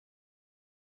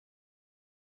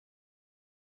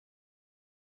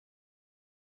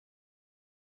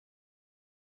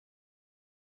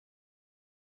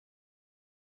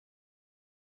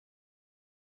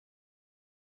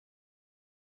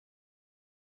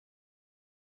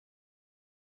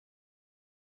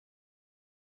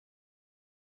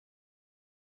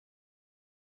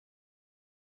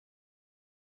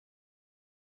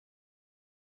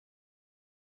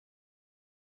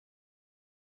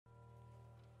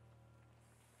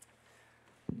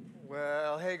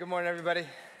Well, hey, good morning, everybody.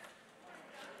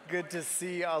 Good to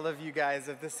see all of you guys.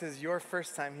 If this is your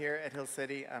first time here at Hill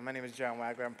City, my name is John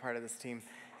Wagler. I'm part of this team,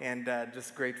 and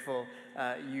just grateful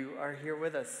you are here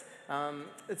with us.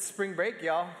 It's spring break,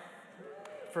 y'all,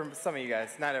 for some of you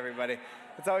guys, not everybody.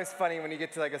 It's always funny when you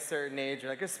get to like a certain age,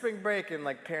 you're like, it's spring break, and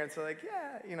like parents are like,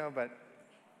 yeah, but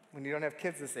when you don't have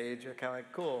kids this age, you're kind of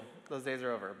like, cool, those days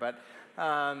are over. But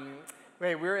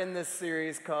we're in this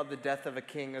series called The Death of a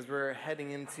King as we're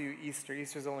heading into Easter.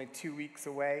 Easter's only 2 weeks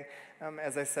away.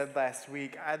 As I said last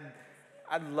week,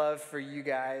 I'd love for you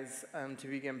guys to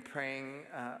begin praying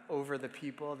over the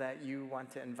people that you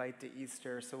want to invite to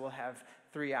Easter. So we'll have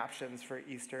 3 options for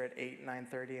Easter at 8,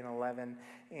 9:30, and 11.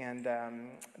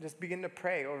 And just begin to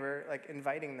pray over like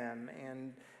inviting them.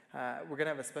 And we're going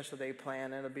to have a special day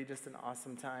planned. It'll be just an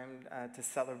awesome time to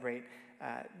celebrate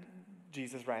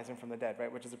Jesus rising from the dead,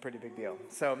 right? Which is a pretty big deal.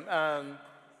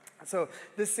 So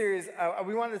this series,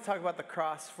 we wanted to talk about the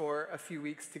cross for a few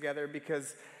weeks together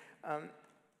because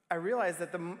I realized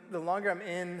that the longer I'm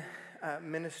in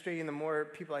ministry and the more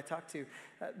people I talk to,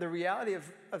 the reality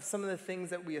of some of the things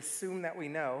that we assume that we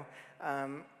know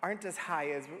aren't as high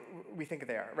as we think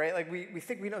they are, right? Like we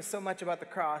think we know so much about the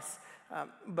cross,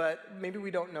 but maybe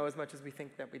we don't know as much as we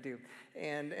think that we do.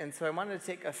 And so I wanted to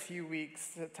take a few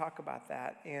weeks to talk about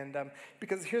that. And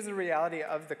because here's the reality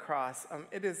of the cross.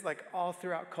 It is like all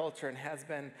throughout culture and has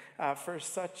been for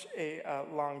such a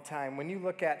long time. When you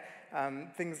look at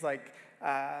things like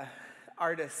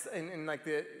artists in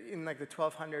the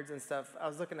 1200s and stuff, I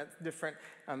was looking at different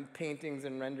paintings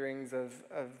and renderings of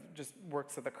just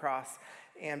works of the cross.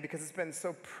 And because it's been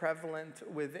so prevalent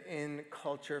within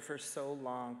culture for so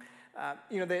long,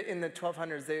 in the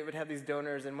 1200s, they would have these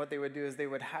donors, and what they would do is they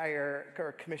would hire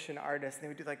or commission artists, and they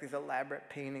would do like these elaborate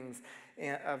paintings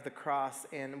of the cross.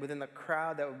 And within the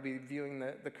crowd that would be viewing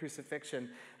the crucifixion,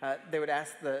 they would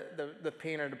ask the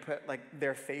painter to put like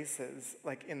their faces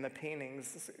like in the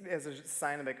paintings as a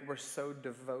sign of like we're so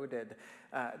devoted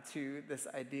to this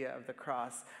idea of the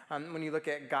cross. When you look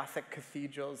at Gothic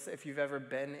cathedrals, if you've ever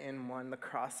been in one, the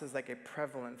cross is like a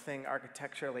prevalent thing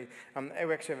architecturally. I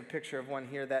actually have a picture of one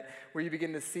here where you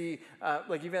begin to see,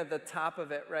 like even at the top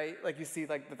of it, right? Like you see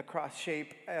like the cross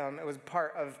shape. It was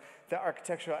part of the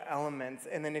architectural elements.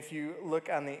 And then if you look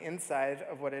on the inside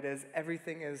of what it is,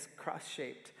 everything is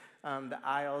cross-shaped. The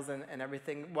aisles and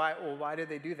everything. Why? Well, why do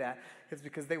they do that? It's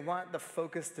because they want the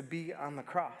focus to be on the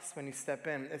cross when you step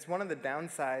in. It's one of the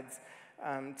downsides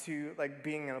to like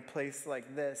being in a place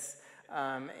like this,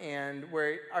 and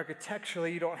where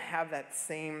architecturally you don't have that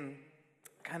same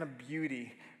kind of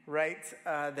beauty, right?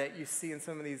 That you see in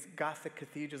some of these Gothic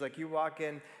cathedrals. Like you walk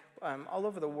in all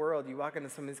over the world, you walk into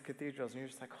some of these cathedrals, and you're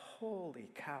just like, holy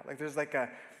cow! Like there's like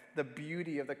the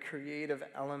beauty of the creative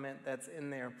element that's in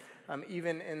there.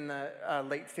 Even in the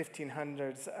late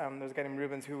 1500s, there was a guy named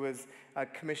Rubens who was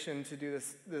commissioned to do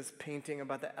this painting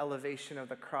about the elevation of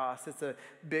the cross. It's a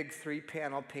big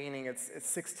 3-panel painting. It's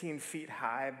 16 feet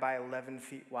high by 11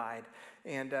 feet wide.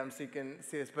 And so you can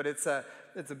see this, but it's a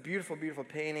beautiful, beautiful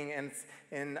painting.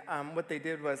 And what they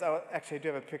did was, actually I do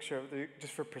have a picture of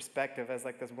just for perspective, as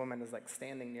like this woman is like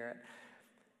standing near it.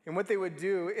 And what they would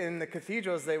do in the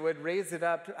cathedrals, they would raise it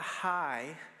up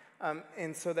high,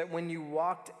 and so that when you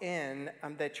walked in,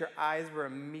 that your eyes were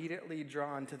immediately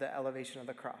drawn to the elevation of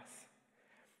the cross.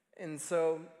 And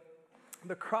so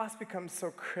the cross becomes so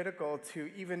critical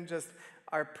to even just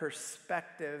our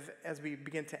perspective as we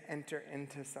begin to enter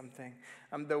into something.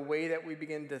 The way that we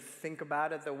begin to think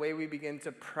about it, the way we begin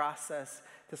to process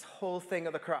this whole thing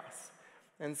of the cross.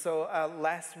 And so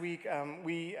last week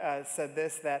we said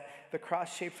this, that the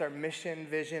cross shapes our mission,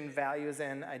 vision, values,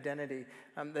 and identity.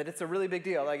 That it's a really big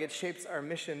deal. Like it shapes our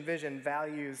mission, vision,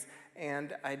 values,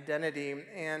 and identity.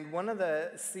 And one of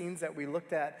the scenes that we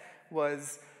looked at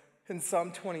was in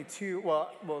Psalm 22. Well,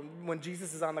 when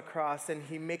Jesus is on the cross and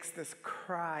he makes this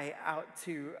cry out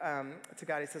to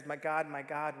God. He says, my God,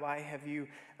 why have you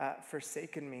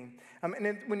forsaken me?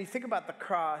 And when you think about the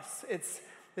cross, it's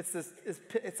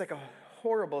like a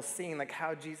horrible scene, like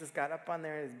how Jesus got up on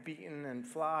there and is beaten and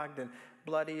flogged and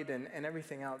bloodied and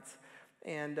everything else.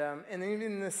 And then even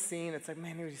in this scene, it's like,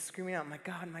 man, he was screaming out, my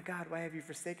God, why have you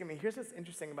forsaken me? Here's what's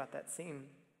interesting about that scene.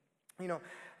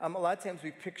 A lot of times we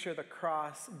picture the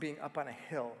cross being up on a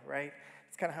hill, right?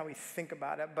 It's kind of how we think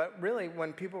about it. But really,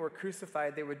 when people were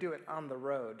crucified, they would do it on the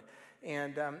road.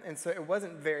 And so it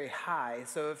wasn't very high.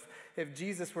 So if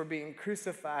Jesus were being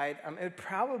crucified, it would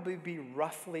probably be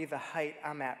roughly the height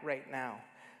I'm at right now.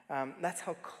 That's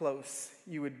how close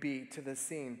you would be to the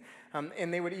scene.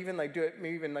 And they would even like do it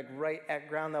maybe even like right at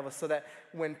ground level, so that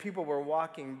when people were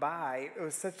walking by, it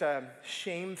was such a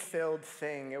shame-filled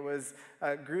thing. It was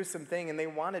a gruesome thing, and they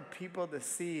wanted people to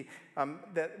see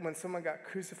that when someone got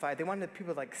crucified, they wanted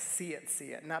people to like see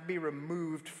it, not be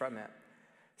removed from it.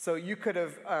 So you could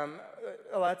have,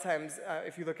 a lot of times,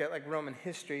 if you look at like Roman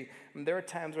history, there were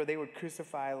times where they would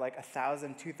crucify like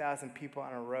 1,000, 2,000 people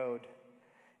on a road.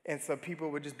 And so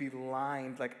people would just be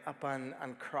lined like up on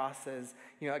crosses,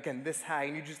 again, this high.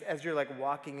 And you just, as you're like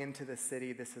walking into the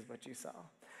city, this is what you saw.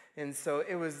 And so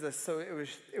it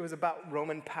was about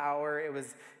Roman power. It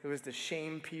was to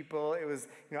shame people. It was,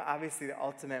 obviously the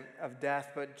ultimate of death.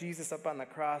 But Jesus up on the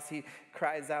cross, he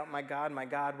cries out, my God,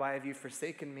 why have you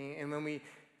forsaken me? And when we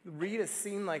read a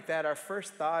scene like that, our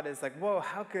first thought is like, whoa,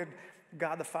 how could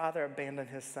God the Father abandon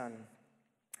his son?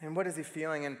 And what is he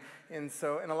feeling? And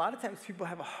a lot of times people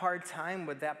have a hard time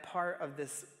with that part of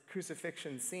this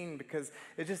crucifixion scene because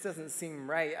it just doesn't seem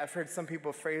right. I've heard some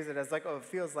people phrase it as like, it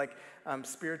feels like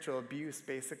spiritual abuse,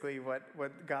 basically,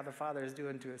 what God the Father is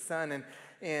doing to his son.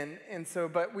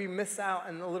 But we miss out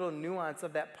on the little nuance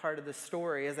of that part of the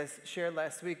story. As I shared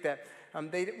last week, that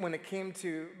when it came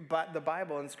to the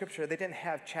Bible and Scripture, they didn't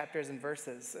have chapters and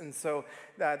verses. And so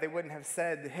they wouldn't have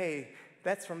said, hey,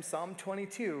 that's from Psalm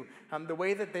 22. The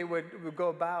way that they would go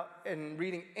about in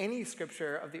reading any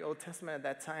scripture of the Old Testament at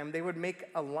that time, they would make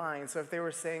a line. So if they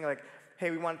were saying like,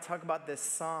 hey, we want to talk about this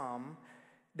psalm,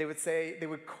 they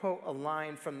would quote a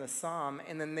line from the psalm,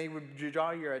 and then they would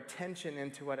draw your attention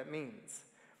into what it means.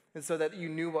 And so that you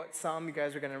knew what psalm you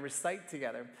guys were going to recite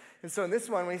together. And so in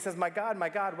this one, when he says, my God,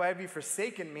 why have you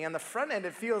forsaken me? On the front end,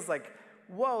 it feels like,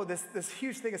 whoa, this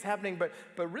huge thing is happening, but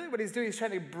really what he's doing is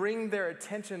trying to bring their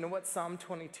attention to what Psalm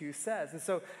 22 says. And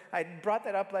so I brought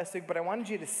that up last week, but I wanted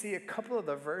you to see a couple of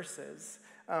the verses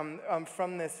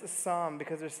from this psalm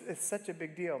because it's such a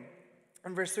big deal.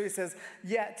 In verse 3 it says,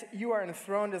 yet you are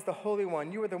enthroned as the Holy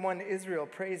One. You are the one Israel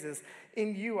praises.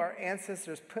 In you our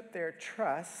ancestors put their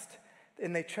trust,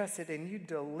 and they trusted, and you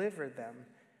delivered them.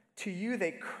 To you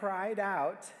they cried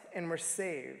out and were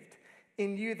saved.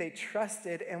 In you they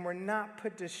trusted and were not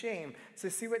put to shame. So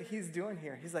see what he's doing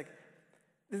here. He's like,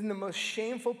 this is in the most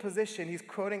shameful position. He's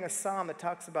quoting a psalm that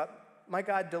talks about, my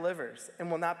God delivers and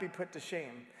will not be put to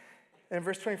shame. And in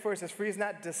verse 24 it says, for he has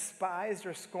not despised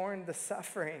or scorned the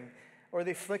suffering or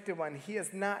the afflicted one. He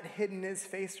has not hidden his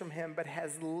face from him, but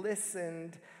has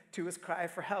listened to his cry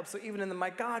for help. So even in the, my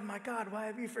God, why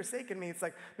have you forsaken me? It's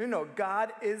like, no,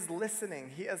 God is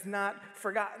listening. He has not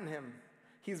forgotten him.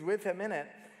 He's with him in it.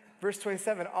 Verse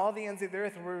 27, all the ends of the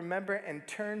earth will remember and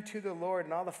turn to the Lord,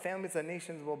 and all the families of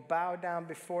nations will bow down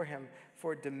before him,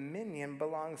 for dominion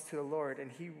belongs to the Lord, and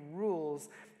he rules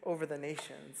over the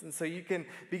nations. And so you can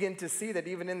begin to see that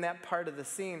even in that part of the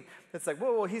scene, it's like,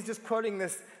 whoa, he's just quoting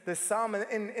this psalm,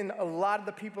 and a lot of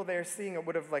the people there seeing it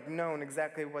would have like known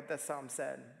exactly what that psalm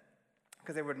said,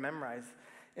 because they would memorize.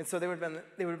 And so they would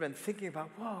have been thinking about,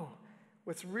 whoa,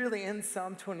 what's really in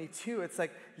Psalm 22, it's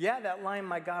like, yeah, that line,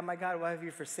 my God, why have you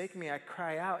forsaken me? I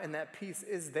cry out, and that piece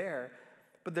is there.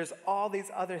 But there's all these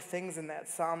other things in that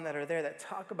psalm that are there that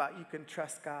talk about you can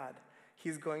trust God.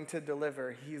 He's going to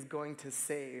deliver. He's going to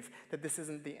save. That this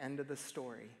isn't the end of the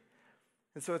story.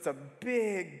 And so it's a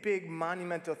big, big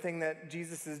monumental thing that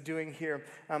Jesus is doing here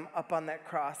up on that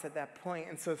cross at that point.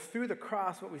 And so through the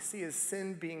cross, what we see is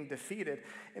sin being defeated.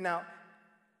 And now,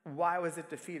 why was it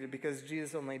defeated? Because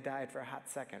Jesus only died for a hot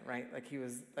second, right? Like he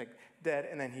was like dead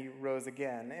and then he rose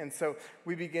again. And so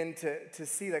we begin to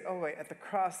see like, oh wait, at the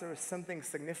cross there was something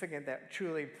significant that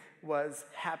truly was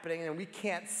happening. And we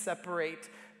can't separate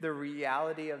the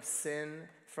reality of sin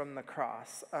from the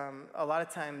cross. A lot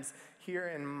of times here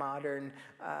in modern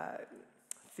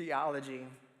theology,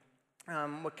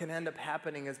 what can end up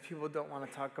happening is people don't want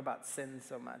to talk about sin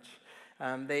so much.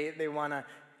 They want to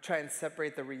try and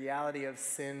separate the reality of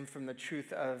sin from the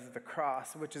truth of the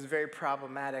cross, which is very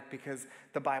problematic because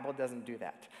the Bible doesn't do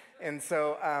that. And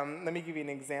so let me give you an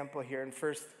example here. In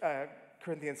 1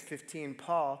 Corinthians 15,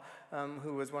 Paul,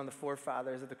 who was one of the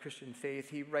forefathers of the Christian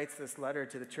faith, he writes this letter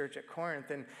to the church at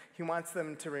Corinth, and he wants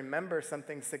them to remember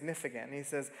something significant. And he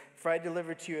says, for I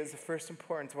delivered to you as of first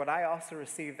importance what I also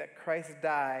received, that Christ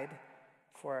died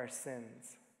for our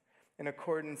sins in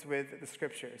accordance with the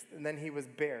scriptures. And then he was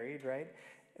buried, right?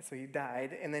 So he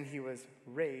died, and then he was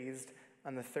raised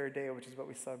on the third day, which is what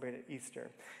we celebrate at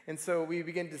Easter. And so we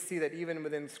begin to see that even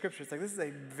within Scripture, it's like this is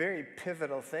a very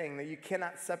pivotal thing, that you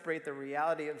cannot separate the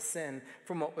reality of sin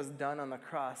from what was done on the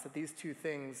cross, that these two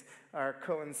things are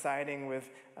coinciding with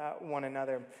one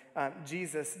another.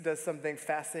 Jesus does something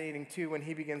fascinating, too, when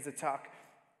he begins to talk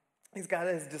he's got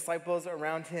his disciples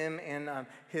around him, and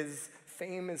his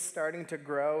fame is starting to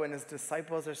grow, and his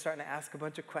disciples are starting to ask a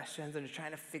bunch of questions and are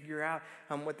trying to figure out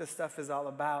what this stuff is all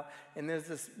about. And there's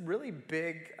this really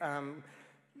big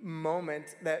moment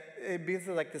that it begins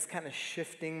to like this kind of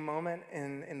shifting moment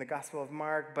in the Gospel of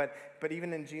Mark, but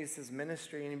even in Jesus'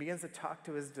 ministry, and he begins to talk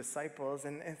to his disciples,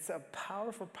 and it's a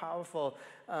powerful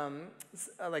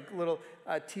like little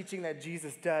teaching that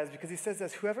Jesus does, because he says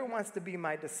this: whoever wants to be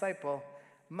my disciple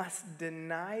must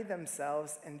deny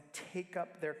themselves and take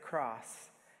up their cross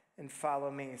and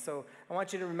follow me. So I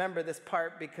want you to remember this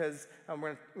part, because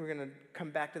we're going to come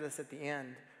back to this at the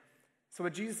end. So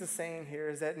what Jesus is saying here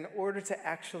is that in order to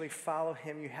actually follow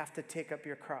him, you have to take up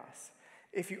your cross.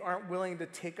 If you aren't willing to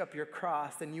take up your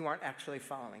cross, then you aren't actually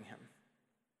following him.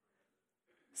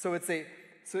 So it's a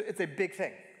big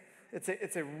thing.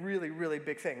 It's a really, really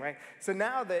big thing, right? So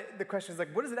now the question is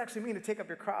like, what does it actually mean to take up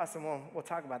your cross? And we'll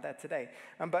talk about that today.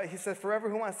 But he says, forever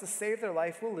who wants to save their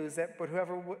life will lose it, but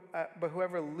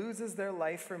whoever loses their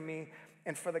life for me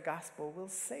and for the gospel will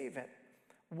save it.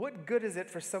 What good is it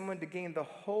for someone to gain the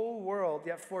whole world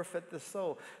yet forfeit the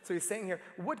soul? So he's saying here,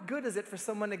 what good is it for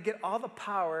someone to get all the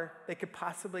power they could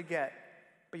possibly get,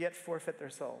 but yet forfeit their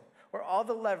soul? Or all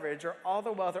the leverage, or all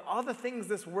the wealth, or all the things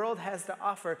this world has to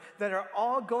offer that are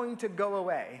all going to go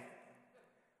away?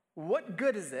 What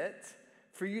good is it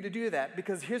for you to do that?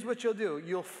 Because here's what you'll do.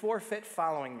 You'll forfeit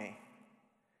following me.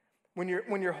 When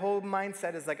your whole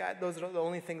mindset is like, those are the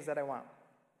only things that I want.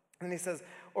 And he says,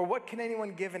 or what can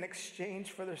anyone give in exchange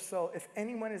for their soul? If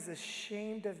anyone is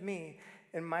ashamed of me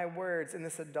and my words in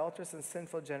this adulterous and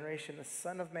sinful generation, the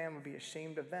Son of Man will be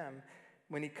ashamed of them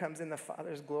when he comes in the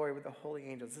Father's glory with the holy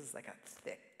angels. This is like a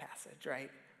thick passage, right?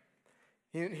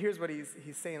 Here's what he's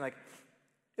saying, like,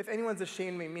 if anyone's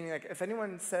ashamed of me, meaning like if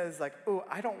anyone says like, oh,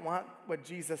 I don't want what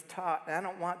Jesus taught, and I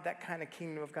don't want that kind of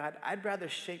kingdom of God, I'd rather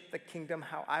shape the kingdom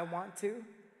how I want to.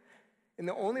 And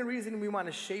the only reason we want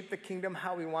to shape the kingdom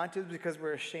how we want to is because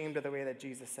we're ashamed of the way that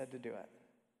Jesus said to do it.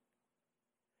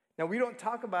 Now, we don't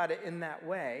talk about it in that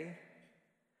way,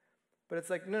 but it's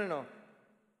like, no.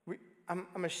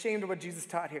 I'm ashamed of what Jesus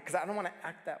taught here because I don't want to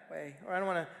act that way, or I don't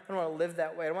want to live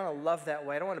that way. I don't want to love that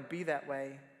way. I don't want to be that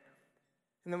way.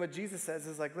 And then what Jesus says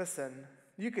is like, listen,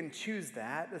 you can choose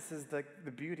that. This is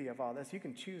the beauty of all this. You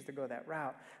can choose to go that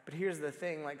route. But here's the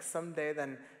thing, like someday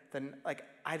then like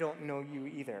I don't know you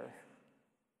either.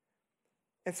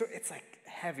 And so it's like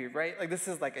heavy, right? Like this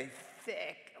is like a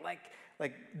thick,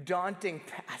 like daunting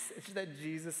passage that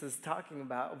Jesus is talking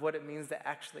about of what it means to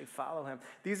actually follow him.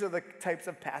 These are the types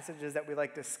of passages that we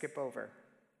like to skip over.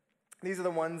 These are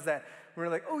the ones that we're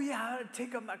like, oh yeah, I want to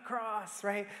take up my cross,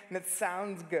 right? And it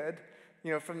sounds good,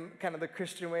 from kind of the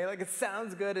Christian way. Like it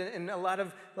sounds good, and a lot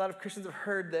of Christians have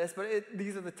heard this, but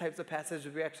these are the types of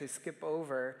passages we actually skip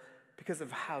over because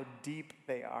of how deep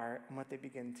they are and what they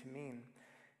begin to mean.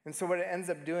 And so what it ends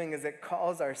up doing is it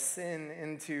calls our sin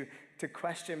into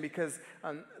question, because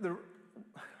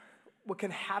what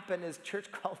can happen is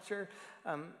church culture,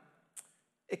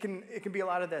 it can be a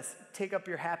lot of this. Take up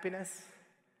your happiness,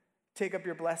 take up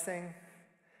your blessing,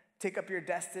 take up your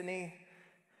destiny,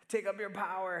 take up your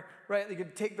power, right? You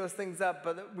could take those things up,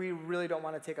 but we really don't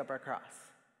want to take up our cross.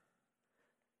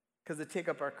 Because to take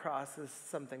up our cross is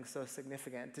something so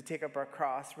significant. To take up our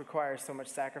cross requires so much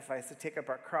sacrifice. To take up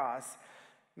our cross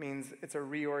means it's a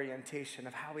reorientation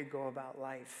of how we go about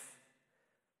life.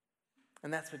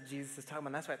 And that's what Jesus is talking about.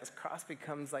 And that's why this cross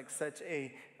becomes like such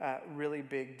a really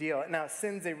big deal. Now,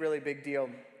 sin's a really big deal.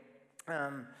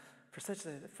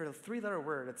 For a three-letter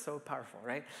word, it's so powerful,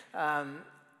 right?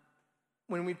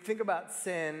 When we think about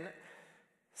sin,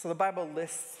 so the Bible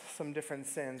lists some different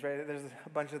sins, right? There's a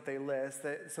bunch that they list.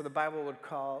 So the Bible would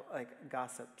call like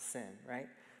gossip sin, right?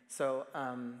 So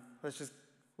we'll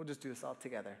just do this all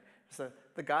together. So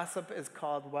the gossip is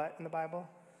called what in the Bible?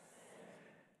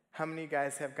 How many of you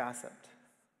guys have gossiped?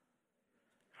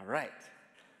 All right.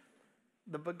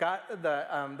 The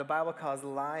Bible calls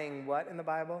lying what in the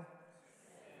Bible?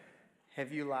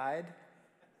 Have you lied?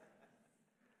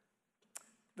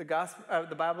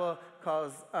 The Bible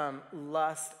calls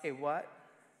lust a what?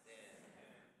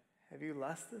 Have you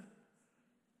lusted?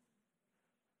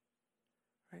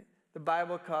 Right. The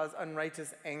Bible calls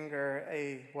unrighteous anger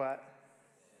a what?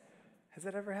 Has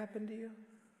that ever happened to you?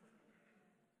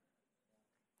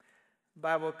 The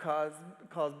Bible calls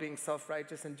being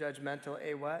self-righteous and judgmental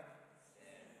a what?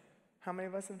 How many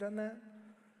of us have done that?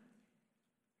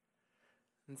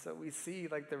 And so we see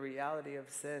like the reality of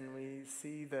sin. We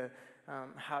see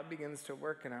how it begins to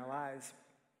work in our lives.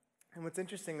 And what's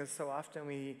interesting is so often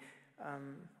we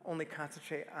only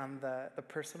concentrate on the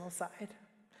personal side.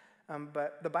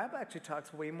 But the Bible actually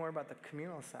talks way more about the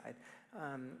communal side.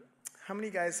 How many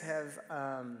guys have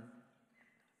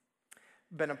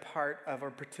been a part of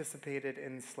or participated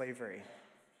in slavery?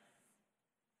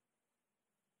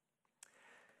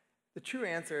 The true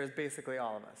answer is basically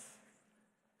all of us.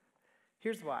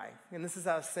 Here's why, and this is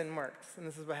how sin works, and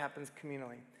this is what happens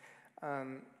communally.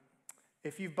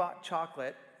 If you've bought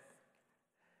chocolate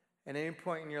at any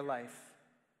point in your life,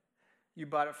 you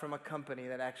bought it from a company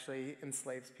that actually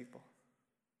enslaves people.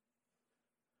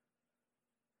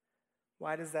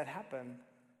 Why does that happen?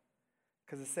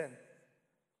 Because of sin.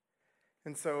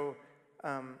 And so,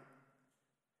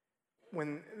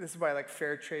 this is why like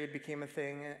fair trade became a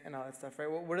thing and all that stuff, right?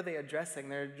 What are they addressing?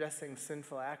 They're addressing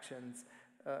sinful actions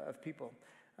of people.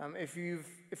 If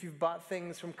you've bought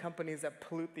things from companies that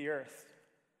pollute the earth,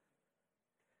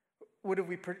 what have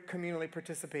we communally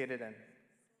participated in?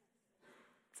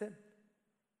 Sin.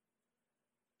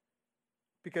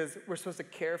 Because we're supposed to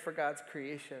care for God's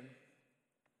creation.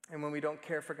 And when we don't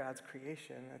care for God's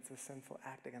creation, it's a sinful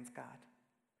act against God.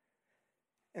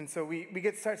 And so we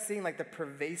start seeing like the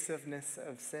pervasiveness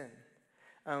of sin.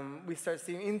 We start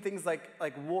seeing in things like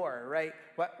war, right?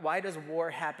 Why does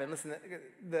war happen? Listen,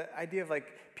 the idea of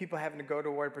like people having to go to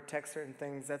war to protect certain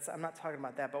things, I'm not talking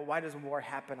about that, but why does war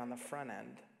happen on the front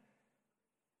end?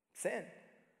 Sin.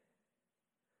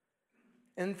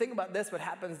 And think about this, what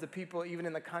happens to people even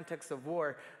in the context of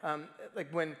war.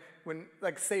 Like when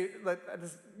say, I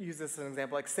just use this as an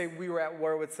example, like say we were at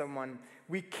war with someone,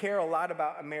 we care a lot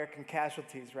about American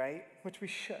casualties, right? Which we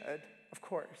should, of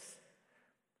course.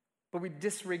 But we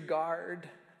disregard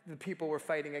the people we're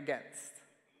fighting against.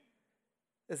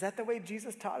 Is that the way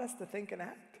Jesus taught us to think and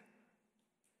act?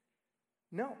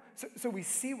 No. So we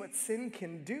see what sin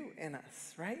can do in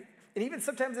us, right? And even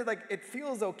sometimes it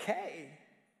feels okay.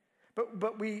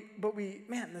 But we,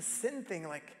 man, the sin thing,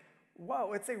 like,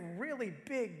 whoa, it's a really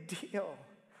big deal.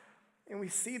 And we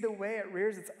see the way it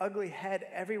rears its ugly head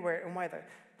everywhere, and why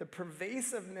the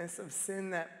pervasiveness of sin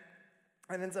that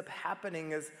ends up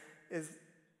happening is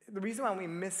the reason why we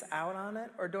miss out on it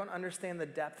or don't understand the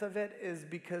depth of it is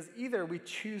because either we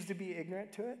choose to be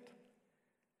ignorant to it,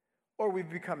 or we've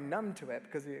become numb to it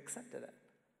because we accepted it.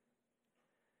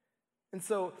 And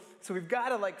so we've got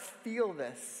to feel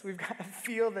this. We've got to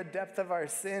feel the depth of our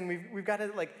sin. We've got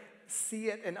to see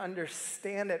it and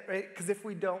understand it, right? Because if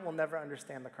we don't, we'll never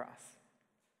understand the cross.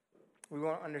 We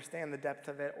won't understand the depth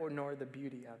of it nor the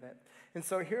beauty of it. And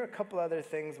so here are a couple other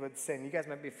things with sin. You guys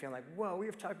might be feeling like, whoa,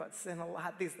 we've talked about sin a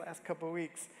lot these last couple of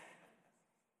weeks.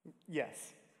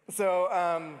 Yes. So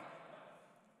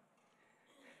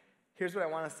here's what I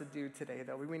want us to do today,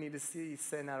 though. We need to see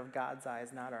sin out of God's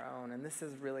eyes, not our own. And this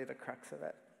is really the crux of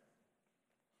it.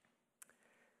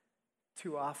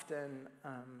 Too often,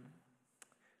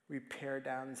 we pare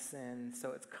down sin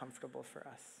so it's comfortable for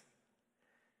us.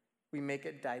 We make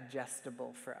it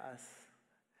digestible for us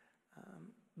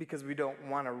because we don't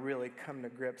want to really come to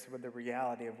grips with the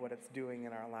reality of what it's doing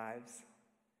in our lives.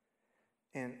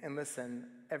 And listen,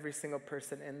 every single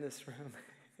person in this room,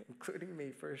 including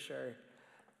me for sure,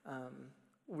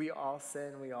 we all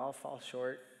sin, we all fall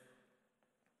short.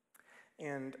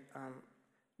 And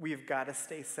we've got to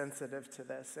stay sensitive to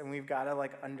this, and we've got to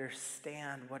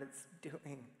understand what it's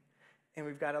doing. And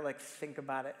we've got to think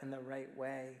about it in the right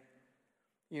way.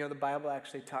 You know, the Bible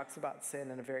actually talks about sin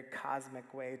in a very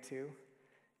cosmic way too.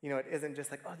 You know, it isn't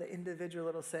just the individual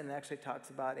little sin. It actually talks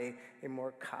about a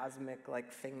more cosmic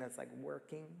thing that's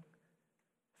working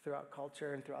throughout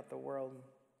culture and throughout the world.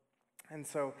 And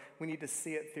so we need to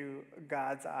see it through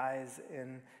God's eyes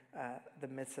in the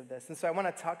midst of this. And so I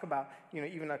want to talk about,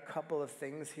 even a couple of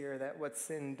things here that what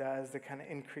sin does to kind of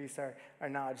increase our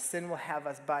knowledge. Sin will have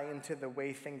us buy into the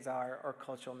way things are or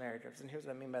cultural narratives. And here's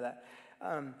what I mean by that.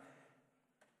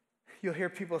 You'll hear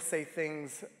people say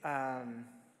things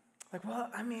well,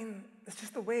 I mean, it's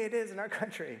just the way it is in our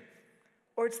country.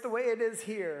 Or it's the way it is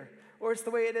here. Or it's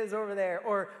the way it is over there.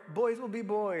 Or boys will be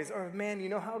boys. Or man, you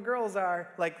know how girls are.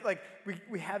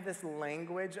 We have this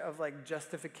language of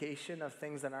justification of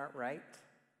things that aren't right.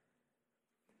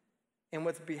 And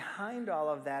what's behind all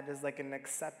of that is an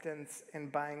acceptance and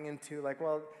buying into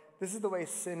well, this is the way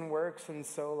sin works, and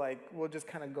so we'll just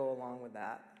kind of go along with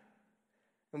that.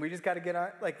 And we just got to get on,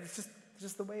 it's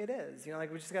just the way it is. We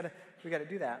got to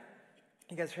do that.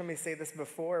 You guys heard me say this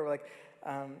before,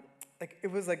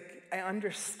 it was I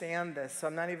understand this, so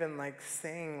I'm not even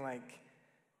saying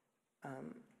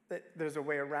that there's a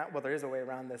way around, well, there is a way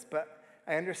around this, but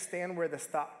I understand where this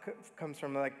thought comes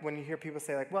from, when you hear people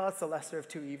say well, it's the lesser of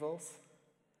two evils.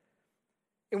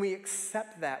 And we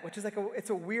accept that, which is it's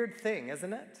a weird thing,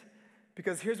 isn't it?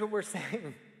 Because here's what we're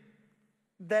saying.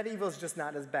 that evil is just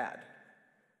not as bad.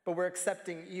 But we're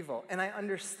accepting evil. And I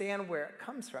understand where it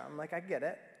comes from. Like, I get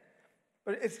it.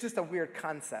 But it's just a weird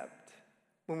concept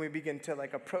when we begin to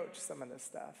like approach some of this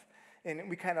stuff. And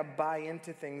we kind of buy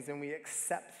into things and we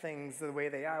accept things the way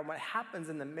they are. And what happens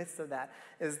in the midst of that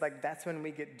is like that's when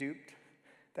we get duped.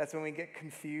 That's when we get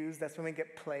confused. That's when we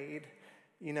get played,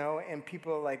 you know, and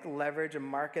people like leverage and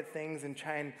market things and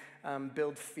try and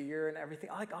build fear and everything.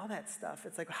 Like all that stuff.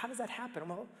 It's like, how does that happen?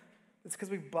 Well, it's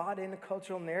because we've bought into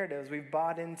cultural narratives. We've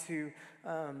bought into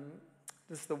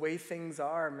just the way things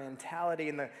are, mentality.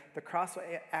 And the cross,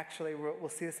 actually, we'll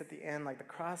see this at the end, like the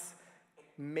cross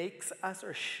makes us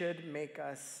or should make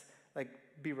us like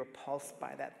be repulsed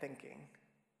by that thinking.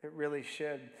 It really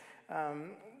should.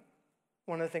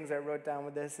 One of the things I wrote down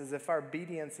with this is if our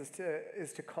obedience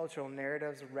is to cultural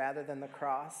narratives rather than the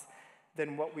cross,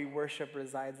 then what we worship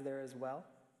resides there as well.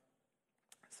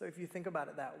 So if you think about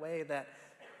it that way, that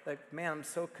like, man, I'm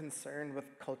so concerned with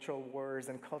cultural wars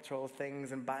and cultural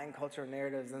things and buying cultural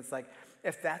narratives. And it's like,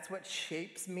 if that's what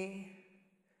shapes me,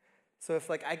 so if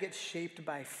like I get shaped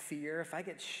by fear, if I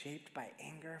get shaped by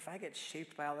anger, if I get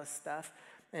shaped by all this stuff,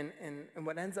 and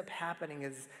what ends up happening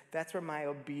is that's where my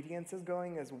obedience is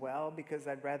going as well, because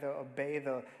I'd rather obey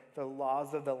the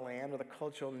laws of the land or the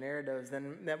cultural narratives,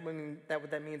 then what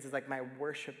that means is like my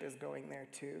worship is going there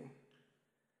too.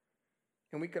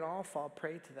 And we can all fall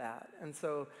prey to that. And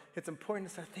so it's important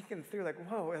to start thinking through, like,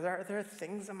 whoa, are there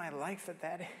things in my life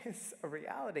that is a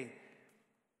reality?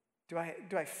 Do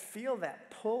I feel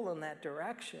that pull in that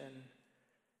direction?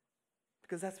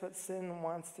 Because that's what sin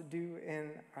wants to do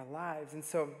in our lives. And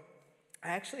so I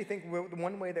actually think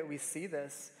one way that we see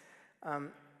this,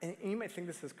 and you might think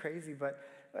this is crazy, but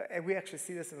we actually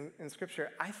see this in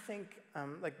Scripture. I think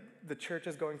like the church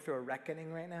is going through a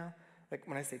reckoning right now. Like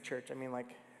when I say church, I mean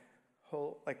like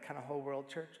whole world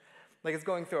church. Like it's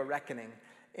going through a reckoning.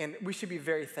 And we should be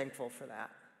very thankful for that.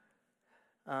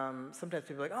 Sometimes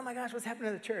people are like, oh my gosh, what's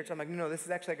happening to the church? I'm like, no, this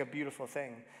is actually like a beautiful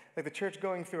thing. Like the church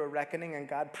going through a reckoning and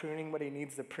God pruning what he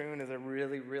needs to prune is a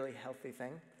really, really healthy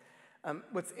thing.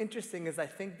 What's interesting is I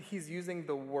think he's using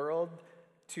the world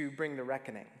to bring the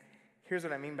reckoning. Here's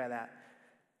what I mean by that.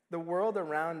 The world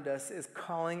around us is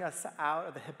calling us out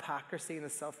of the hypocrisy and the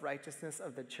self-righteousness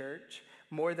of the church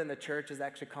more than the church is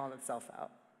actually calling itself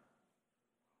out.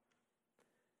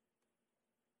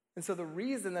 And so the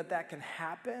reason that can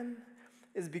happen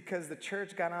is because the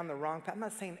church got on the wrong path. I'm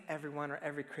not saying everyone or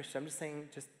every Christian. I'm just saying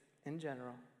just in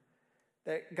general.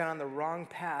 They got on the wrong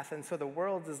path. And so the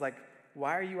world is like,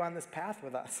 why are you on this path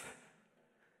with us?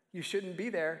 You shouldn't be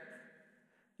there.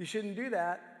 You shouldn't do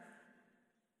that.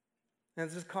 And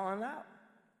it's just calling it out.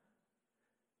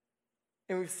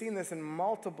 And we've seen this in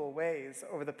multiple ways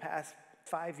over the past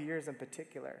 5 years in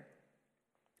particular.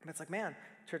 And it's like, man,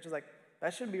 church is like,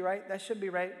 that shouldn't be right, that should be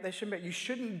right, that shouldn't be, you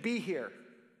shouldn't be here.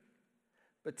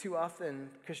 But too often,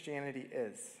 Christianity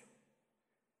is.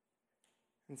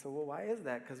 And so, well, why is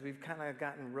that? Because we've kind of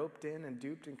gotten roped in and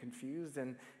duped and confused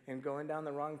and going down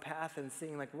the wrong path and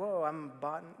seeing like, whoa, I'm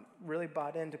really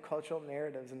bought into cultural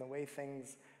narratives and the way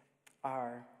things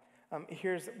are.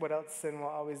 Here's what else sin will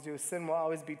always do. Sin will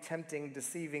always be tempting,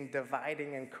 deceiving,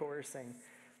 dividing, and coercing.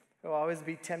 It will always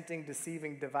be tempting,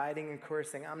 deceiving, dividing, and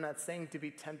coercing. I'm not saying to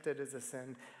be tempted is a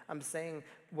sin. I'm saying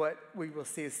what we will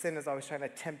see is sin is always trying to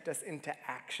tempt us into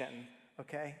action,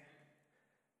 okay?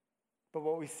 But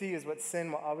what we see is what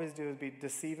sin will always do is be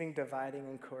deceiving, dividing,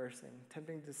 and coercing.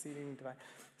 Tempting, deceiving, dividing.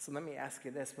 So let me ask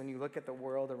you this. When you look at the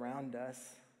world around us,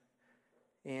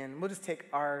 and we'll just take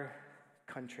our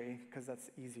country because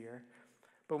that's easier.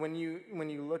 But when you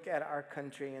look at our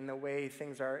country and the way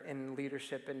things are in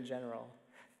leadership in general,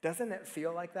 doesn't it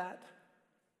feel like that?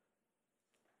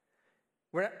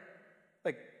 We're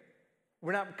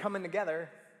not coming together.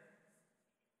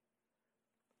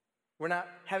 We're not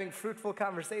having fruitful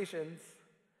conversations.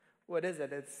 What is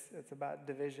it? It's about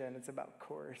division. It's about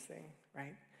coercing,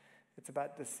 right? It's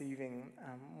about deceiving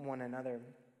one another.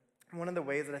 One of the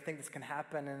ways that I think this can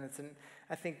happen, and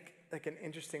I think like an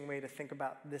interesting way to think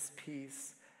about this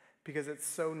piece, because it's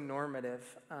so normative.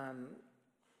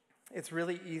 It's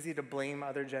really easy to blame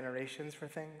other generations for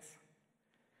things,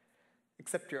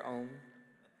 except your own.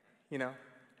 You know,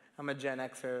 I'm a Gen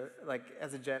Xer. Like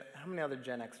how many other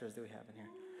Gen Xers do we have in here?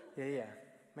 Yeah.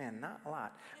 Man, not a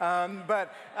lot.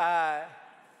 But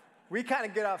we kind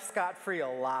of get off scot-free a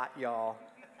lot, y'all.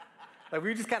 Like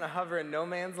we just kind of hover in no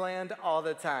man's land all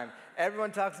the time.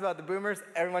 Everyone talks about the boomers.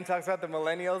 Everyone talks about the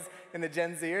millennials and the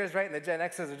Gen Zers, right? And the Gen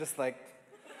Xers are just like,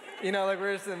 like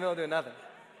we're just in the middle doing nothing.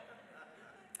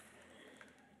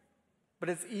 But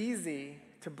it's easy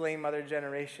to blame other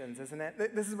generations, isn't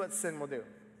it? This is what sin will do.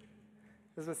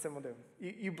 This is what sin will do.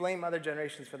 You blame other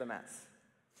generations for the mess.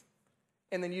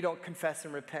 And then you don't confess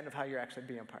and repent of how you're actually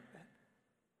being a part of it.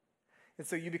 And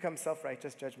so you become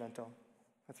self-righteous, judgmental.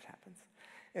 That's what happens.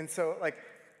 And so, like,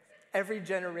 every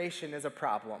generation is a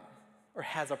problem or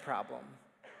has a problem.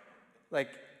 Like,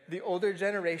 the older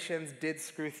generations did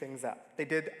screw things up. They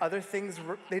did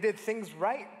things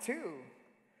right too.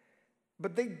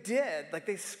 But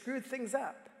they screwed things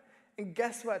up. And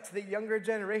guess what? To the younger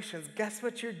generations, guess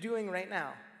what you're doing right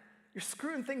now? You're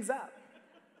screwing things up.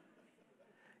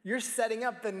 You're setting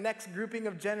up the next grouping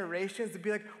of generations to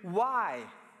be like, why?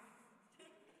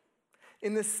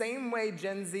 In the same way,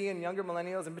 Gen Z and younger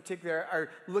millennials in particular are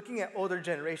looking at older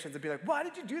generations and be like, why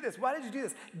did you do this? Why did you do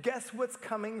this? Guess what's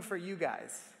coming for you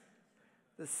guys?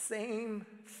 The same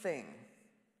thing.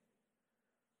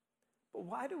 But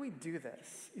why do we do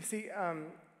this? You see,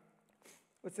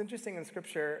 what's interesting in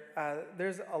Scripture,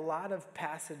 there's a lot of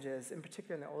passages, in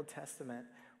particular in the Old Testament,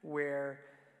 where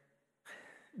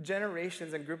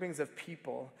generations and groupings of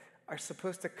people are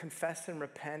supposed to confess and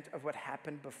repent of what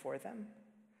happened before them.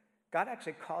 God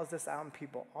actually calls this out in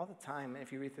people all the time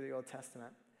if you read through the Old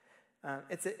Testament.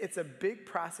 It's a big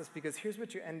process because here's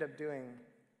what you end up doing.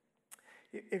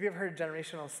 Have you ever heard of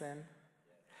generational sin?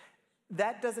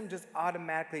 That doesn't just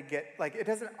automatically it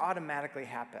doesn't automatically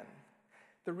happen.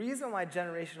 The reason why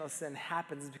generational sin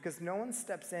happens is because no one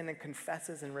steps in and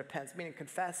confesses and repents, meaning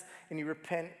confess and you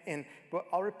repent. And what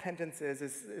all repentance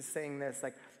is saying this,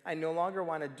 like, I no longer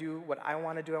want to do what I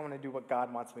want to do. I want to do what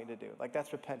God wants me to do. Like,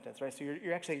 that's repentance, right? So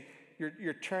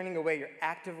you're turning away. You're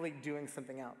actively doing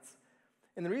something else.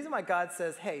 And the reason why God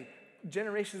says, hey,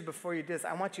 generations before you did this,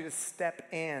 I want you to step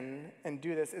in and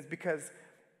do this is because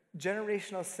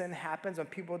generational sin happens when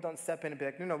people don't step in and be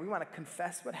like, no, we want to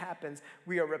confess what happens.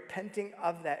 We are repenting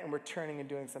of that, and we're turning and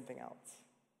doing something else.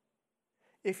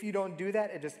 If you don't do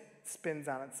that, it just spins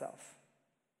on itself.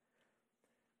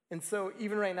 And so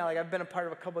even right now, like, I've been a part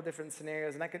of a couple of different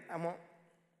scenarios, and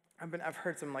I've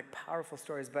heard some like powerful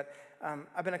stories, but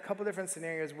I've been in a couple of different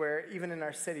scenarios where even in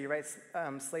our city, right,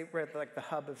 we're at like the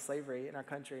hub of slavery in our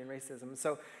country and racism.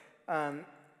 So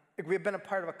we've been a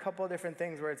part of a couple of different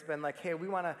things where it's been like, hey, we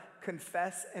want to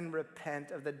confess and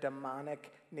repent of the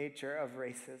demonic nature of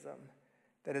racism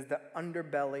that is the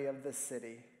underbelly of the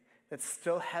city, that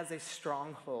still has a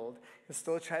stronghold, that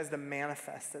still tries to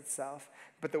manifest itself.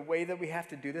 But the way that we have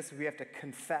to do this is we have to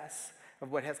confess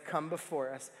of what has come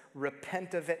before us,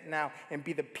 repent of it now, and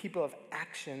be the people of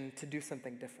action to do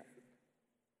something different.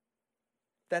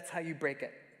 That's how you break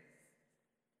it.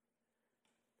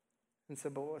 And so,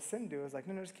 but what sin do is like,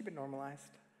 no, just keep it normalized.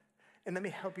 And let me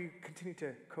help you continue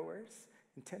to coerce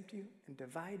and tempt you and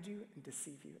divide you and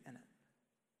deceive you in it.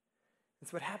 And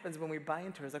so what happens when we buy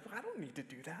into it is like, well, I don't need to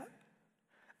do that.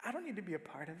 I don't need to be a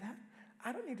part of that.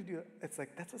 I don't need to do it. It's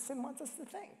like, that's what sin wants us to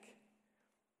think.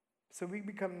 So we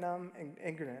become numb and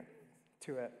ignorant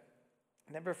to it.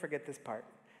 Never forget this part,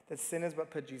 that sin is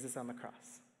what put Jesus on the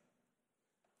cross.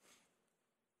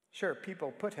 Sure,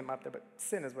 people put him up there, but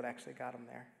sin is what actually got him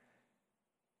there.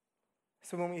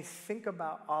 So when we think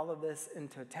about all of this in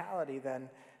totality, then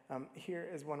here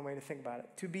is one way to think about it.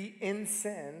 To be in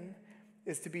sin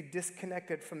is to be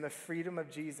disconnected from the freedom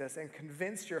of Jesus and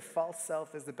convinced your false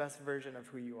self is the best version of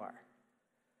who you are.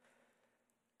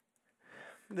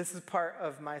 This is part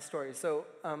of my story. So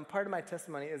part of my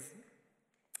testimony is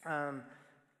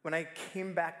when I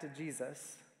came back to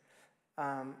Jesus,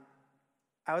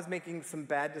 I was making some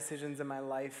bad decisions in my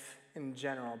life in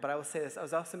general, but I will say this, I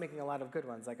was also making a lot of good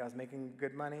ones. Like, I was making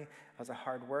good money, I was a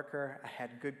hard worker, I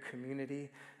had good community,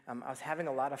 I was having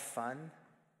a lot of fun,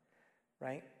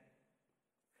 right?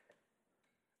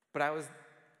 But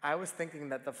I was thinking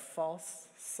that the false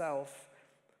self,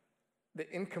 the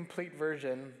incomplete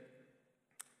version,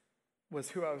 was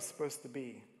who I was supposed to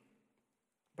be.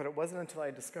 But it wasn't until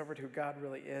I discovered who God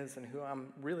really is and who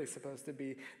I'm really supposed to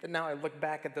be that now I look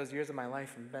back at those years of my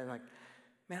life and been like,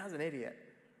 man, I was an idiot.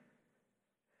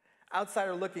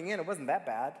 Outsider looking in, it wasn't that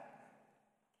bad.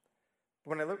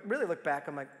 But when I really look back,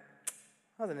 I'm like,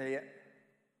 I was an idiot.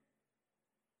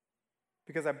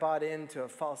 Because I bought into a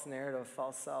false narrative, a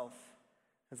false self.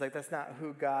 It's like, that's not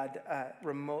who God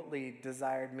remotely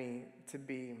desired me to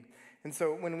be. And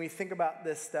so when we think about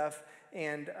this stuff,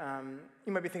 and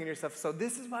you might be thinking to yourself, so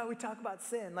this is why we talk about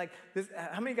sin. Like, this,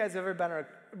 how many of you guys have ever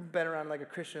been around like a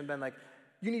Christian and been like,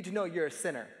 you need to know you're a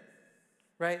sinner,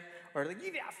 right? Or like,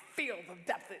 you gotta feel the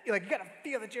depth, you gotta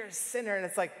feel that you're a sinner. And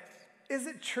it's like, is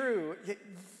it true?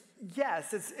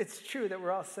 Yes, it's true that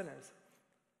we're all sinners.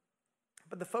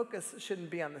 But the focus shouldn't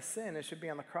be on the sin, it should be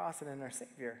on the cross and in our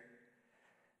Savior.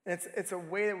 And it's a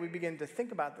way that we begin to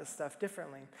think about this stuff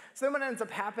differently. So then what ends up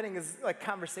happening is, like,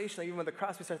 conversationally, even with the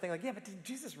cross, we start thinking, like, yeah, but did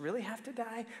Jesus really have to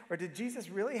die? Or did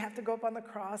Jesus really have to go up on the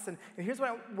cross? And here's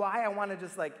why I want to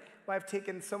just, like, why I've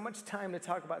taken so much time to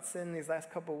talk about sin these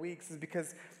last couple of weeks is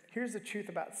because here's the truth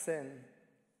about sin.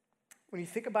 When you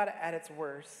think about it at its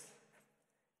worst,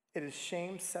 it is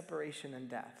shame, separation, and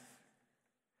death.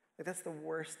 Like, that's the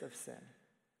worst of sin.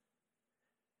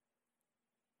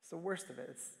 It's the worst of it.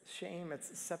 It's shame,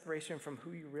 it's separation from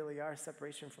who you really are,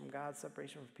 separation from God,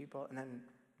 separation from people, and then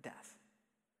death.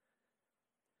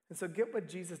 And so get what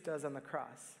Jesus does on the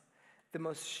cross. The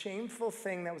most shameful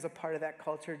thing that was a part of that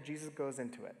culture, Jesus goes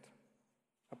into it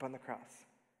up on the cross.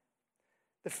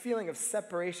 The feeling of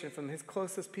separation from his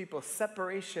closest people,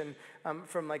 separation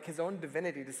from, like, his own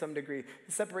divinity to some degree,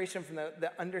 the separation from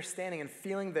the understanding and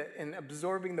feeling and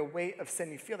absorbing the weight of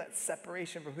sin. You feel that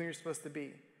separation from who you're supposed to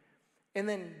be. And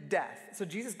then death. So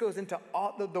Jesus goes into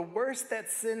all the worst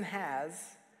that sin has,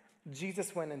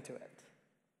 Jesus went into it.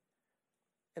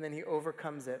 And then he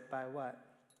overcomes it by what?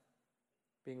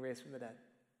 Being raised from the dead.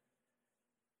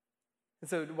 And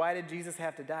so why did Jesus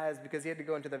have to die? Is because he had to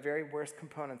go into the very worst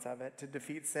components of it to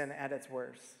defeat sin at its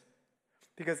worst.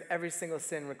 Because every single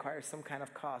sin requires some kind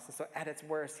of cost. And so at its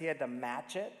worst, he had to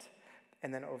match it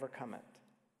and then overcome it.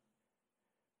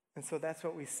 And so that's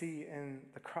what we see in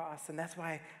the cross. And that's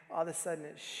why all of a sudden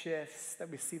it shifts, that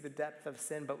we see the depth of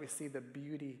sin, but we see the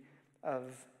beauty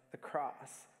of the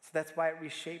cross. So that's why it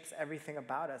reshapes everything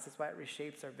about us. That's why it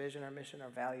reshapes our vision, our mission, our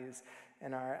values,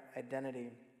 and our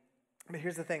identity. But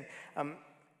here's the thing.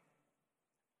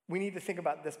 We need to think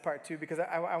about this part too, because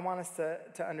I want us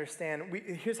to understand.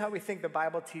 Here's how we think the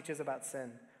Bible teaches about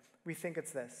sin. We think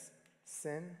it's this: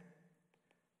 sin,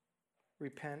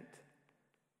 repent,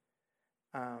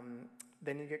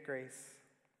 then you get grace,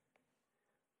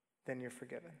 then you're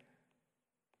forgiven.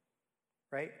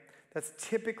 Right? That's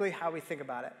typically how we think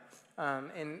about it.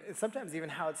 And sometimes even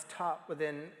how it's taught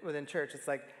within church. It's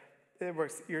like, it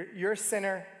works. You're a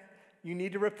sinner. You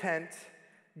need to repent.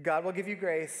 God will give you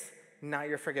grace. Now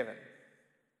you're forgiven.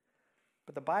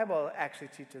 But the Bible actually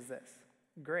teaches this: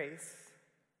 grace,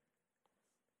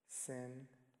 sin,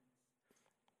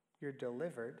 you're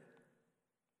delivered.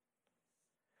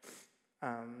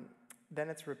 Then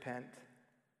it's repent.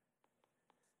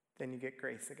 Then you get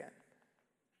grace again.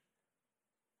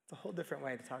 It's a whole different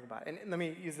way to talk about it. And let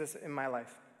me use this in my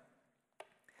life.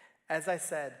 As I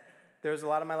said, there was a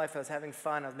lot of my life I was having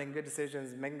fun. I was making good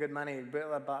decisions, making good money, blah,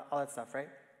 blah, blah, all that stuff, right?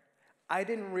 I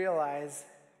didn't realize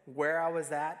where I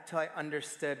was at till I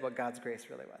understood what God's grace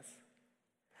really was.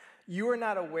 You are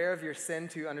not aware of your sin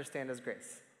to understand his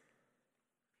grace.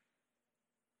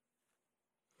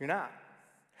 You're not.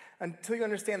 Until you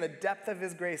understand the depth of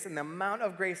his grace and the amount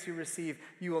of grace you receive,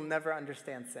 you will never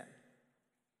understand sin.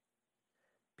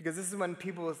 Because this is when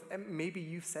people, maybe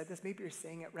you've said this, maybe you're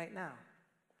saying it right now.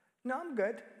 No, I'm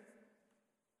good.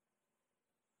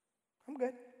 I'm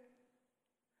good.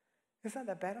 It's not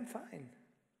that bad, I'm fine.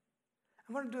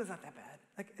 What I'm doing is not that bad.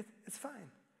 Like, it's fine.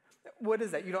 What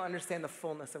is that? You don't understand the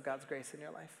fullness of God's grace in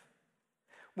your life.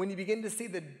 When you begin to see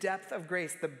the depth of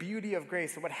grace, the beauty of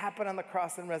grace, and what happened on the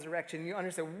cross and resurrection, you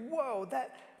understand, whoa,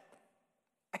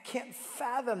 I can't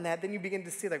fathom that. Then you begin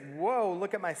to see, like, whoa,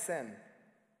 look at my sin.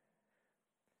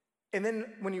 And then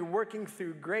when you're working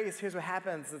through grace, here's what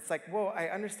happens. It's like, whoa, I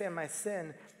understand my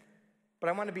sin, but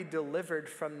I want to be delivered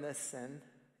from this sin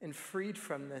and freed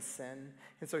from this sin.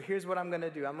 And so here's what I'm going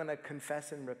to do. I'm going to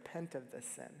confess and repent of this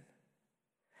sin.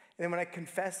 And then when I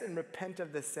confess and repent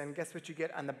of this sin, guess what you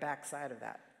get on the backside of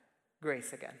that?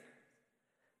 Grace again.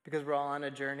 Because we're all on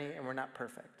a journey and we're not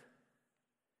perfect.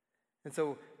 And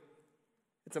so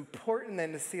it's important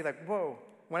then to see, like, whoa,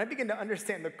 when I begin to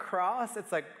understand the cross,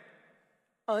 it's like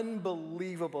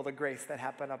unbelievable the grace that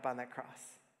happened up on that cross.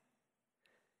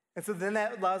 And so then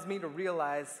that allows me to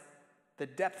realize the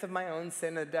depth of my own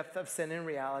sin, the depth of sin in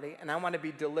reality, and I want to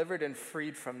be delivered and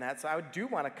freed from that. So I do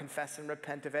want to confess and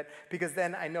repent of it, because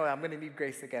then I know I'm going to need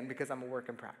grace again because I'm a work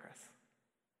in progress.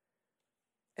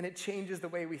 And it changes the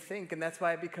way we think, and that's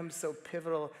why it becomes so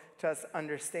pivotal to us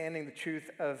understanding the truth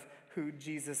of who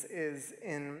Jesus is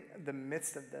in the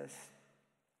midst of this.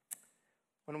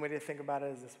 One way to think about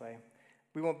it is this way.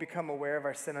 We won't become aware of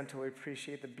our sin until we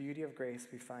appreciate the beauty of grace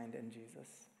we find in Jesus.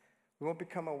 We won't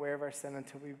become aware of our sin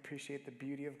until we appreciate the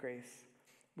beauty of grace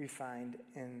we find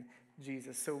in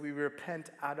Jesus. So we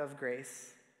repent out of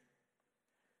grace,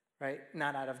 right?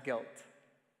 Not out of guilt.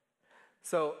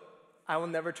 So I will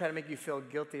never try to make you feel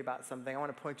guilty about something. I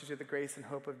want to point you to the grace and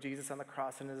hope of Jesus on the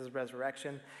cross and his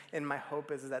resurrection. And my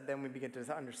hope is that then we begin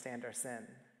to understand our sin.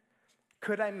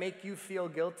 Could I make you feel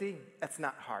guilty? That's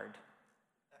not hard.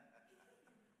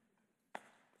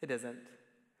 It isn't.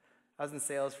 I was in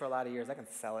sales for a lot of years. I can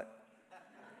sell it.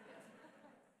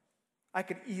 I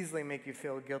could easily make you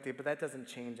feel guilty, but that doesn't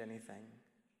change anything.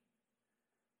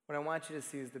 What I want you to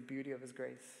see is the beauty of his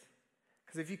grace.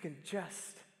 Because if you can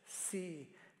just see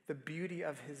the beauty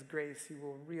of his grace, you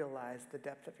will realize the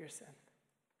depth of your sin.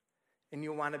 And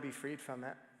you'll want to be freed from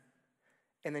it.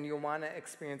 And then you'll want to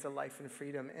experience a life in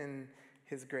freedom in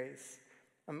his grace.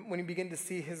 When you begin to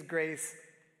see his grace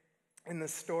in the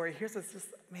story, here's what's just,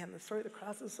 man, the story of the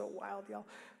cross is so wild, y'all.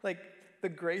 Like, the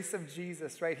grace of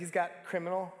Jesus, right? He's got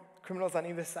criminals on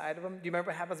either side of him. Do you remember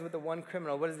what happens with the one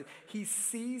criminal? What is it? He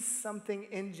sees something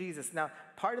in Jesus. Now,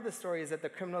 part of the story is that the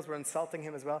criminals were insulting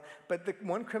him as well, but the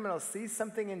one criminal sees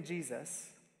something in Jesus.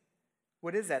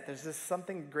 What is that? There's just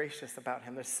something gracious about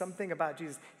him. There's something about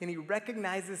Jesus. And he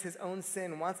recognizes his own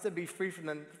sin, wants to be free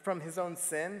from his own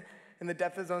sin and the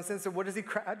depth of his own sin. So what does he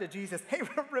cry out to Jesus? Hey,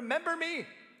 remember me.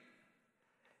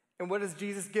 And what does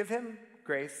Jesus give him?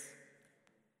 Grace.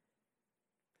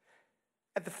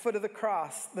 At the foot of the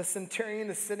cross, the centurion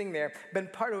is sitting there, been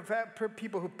part of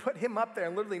people who put him up there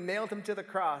and literally nailed him to the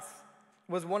cross,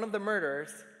 was one of the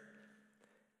murderers.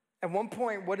 At one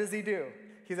point, what does he do?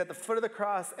 He's at the foot of the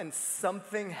cross and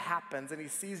something happens and he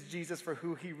sees Jesus for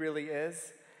who he really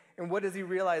is. And what does he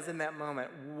realize in that moment?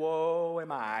 Woe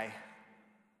am I.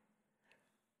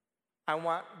 I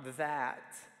want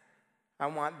that. I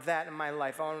want that in my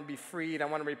life. I want to be freed. I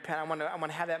want to repent. I want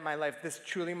to have that in my life. This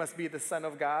truly must be the Son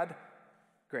of God.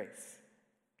 Grace.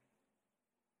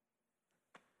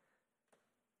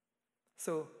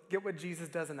 So get what Jesus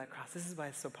does on that cross. This is why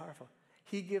it's so powerful.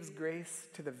 He gives grace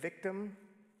to the victim,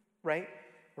 right,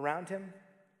 around him.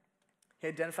 He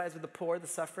identifies with the poor, the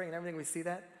suffering, and everything. We see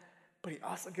that. But he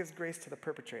also gives grace to the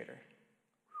perpetrator.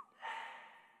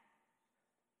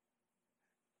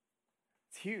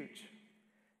 It's huge.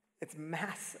 It's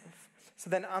massive. So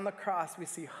then on the cross, we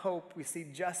see hope, we see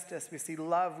justice, we see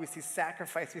love, we see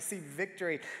sacrifice, we see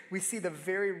victory. We see the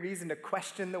very reason to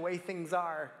question the way things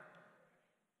are.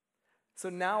 So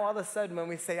now all of a sudden when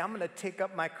we say, I'm going to take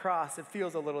up my cross, it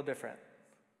feels a little different.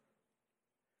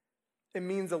 It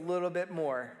means a little bit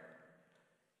more.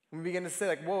 We begin to say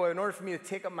like, whoa, in order for me to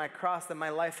take up my cross, then my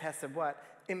life has to what?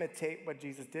 Imitate what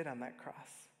Jesus did on that cross.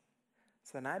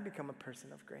 So then I become a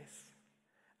person of grace.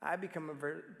 I become a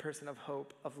person of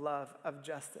hope, of love, of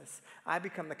justice. I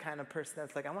become the kind of person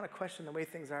that's like, I want to question the way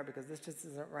things are because this just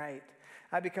isn't right.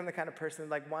 I become the kind of person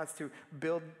that like wants to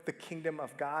build the kingdom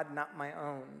of God, not my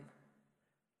own.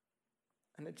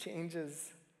 And it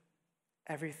changes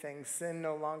everything. Sin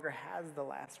no longer has the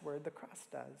last word. The cross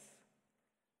does.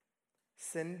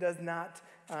 Sin does not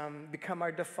become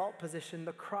our default position.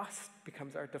 The cross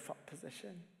becomes our default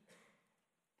position.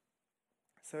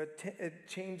 So it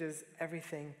changes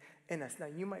everything in us. Now,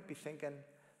 you might be thinking,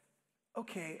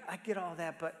 okay, I get all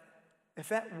that, but if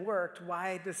that worked,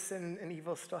 why does sin and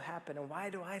evil still happen? And why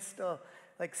do I still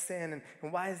like sin?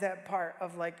 And why is that part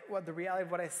of like what the reality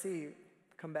of what I see?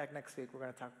 Come back next week. We're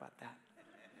going to talk about that.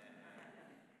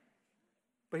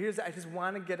 But I just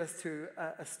want to get us to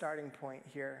a starting point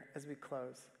here as we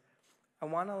close. I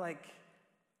want to like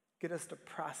get us to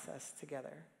process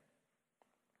together.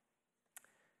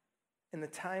 In the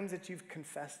times that you've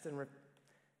confessed and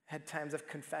had times of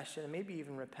confession and maybe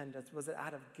even repentance, was it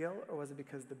out of guilt or was it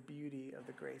because of the beauty of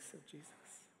the grace of Jesus?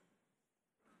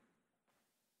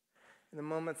 In the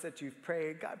moments that you've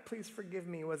prayed, God, please forgive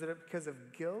me, was it because of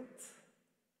guilt?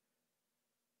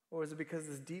 Or was it because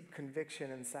this deep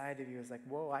conviction inside of you is like,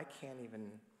 whoa, I can't even,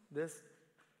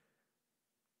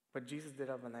 what Jesus did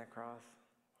up on that cross,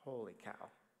 holy cow.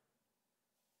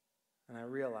 And I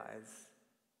realize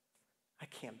I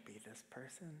can't be this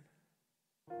person.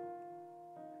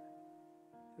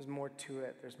 There's more to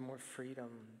it. There's more freedom.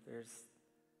 There's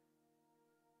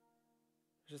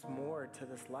just more to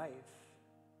this life.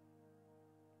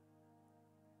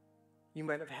 You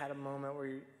might have had a moment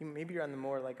where maybe you're on the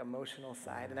more like emotional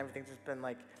side and everything's just been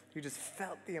like, you just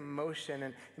felt the emotion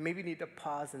and maybe you need to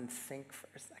pause and think for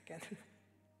a second.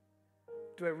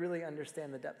 Do I really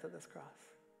understand the depth of this cross?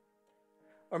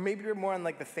 Or maybe you're more on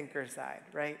like the thinker side,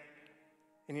 right?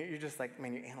 And you're just like,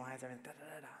 man, you analyze everything, da, da,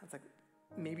 da, da. It's like,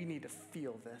 maybe you need to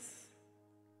feel this.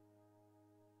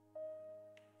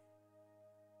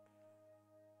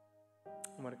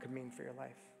 And what it could mean for your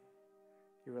life,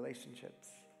 your relationships,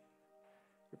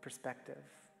 your perspective.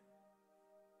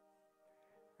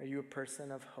 Are you a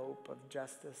person of hope, of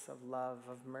justice, of love,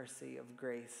 of mercy, of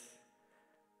grace,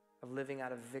 of living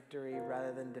out of victory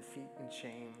rather than defeat and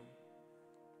shame?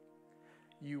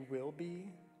 You will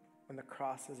be when the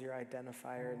cross is your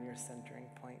identifier and your centering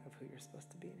point of who you're supposed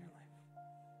to be in your life.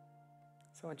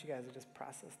 So I want you guys to just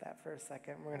process that for a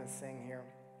second. We're going to sing here.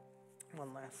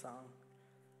 one last song.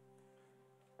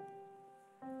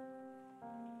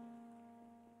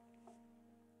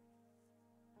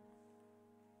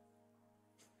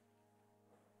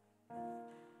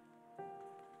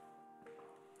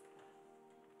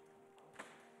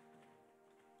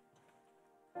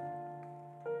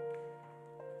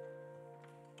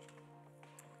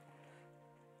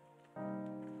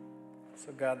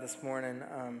 So God, this morning,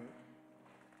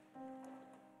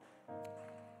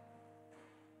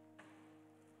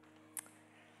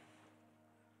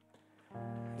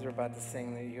 as we're about to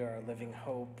sing that you are our living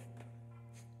hope,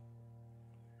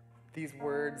 these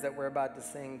words that we're about to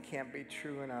sing can't be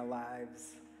true in our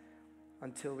lives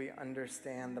until we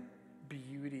understand the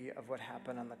beauty of what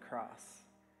happened on the cross.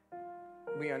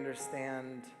 We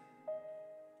understand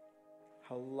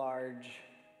how large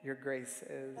your grace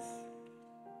is.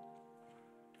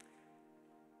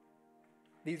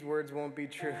 These words won't be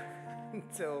true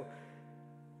until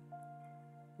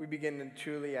we begin to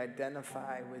truly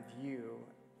identify with you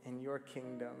and your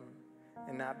kingdom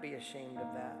and not be ashamed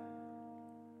of that.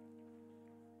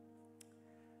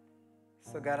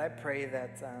 So God, I pray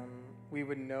that we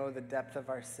would know the depth of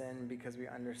our sin because we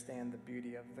understand the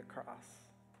beauty of the cross.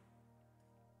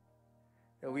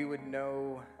 That we would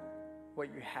know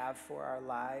what you have for our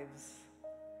lives,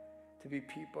 to be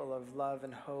people of love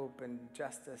and hope and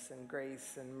justice and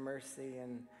grace and mercy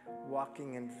and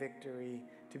walking in victory,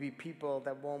 to be people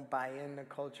that won't buy into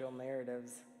cultural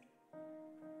narratives.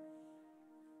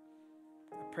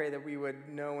 I pray that we would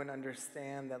know and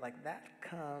understand that that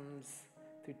comes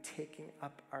through taking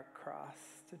up our cross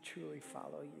to truly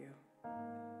follow you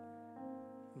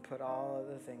and put all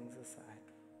other things aside.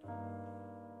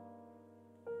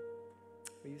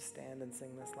 Will you stand and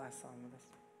sing this last song with us?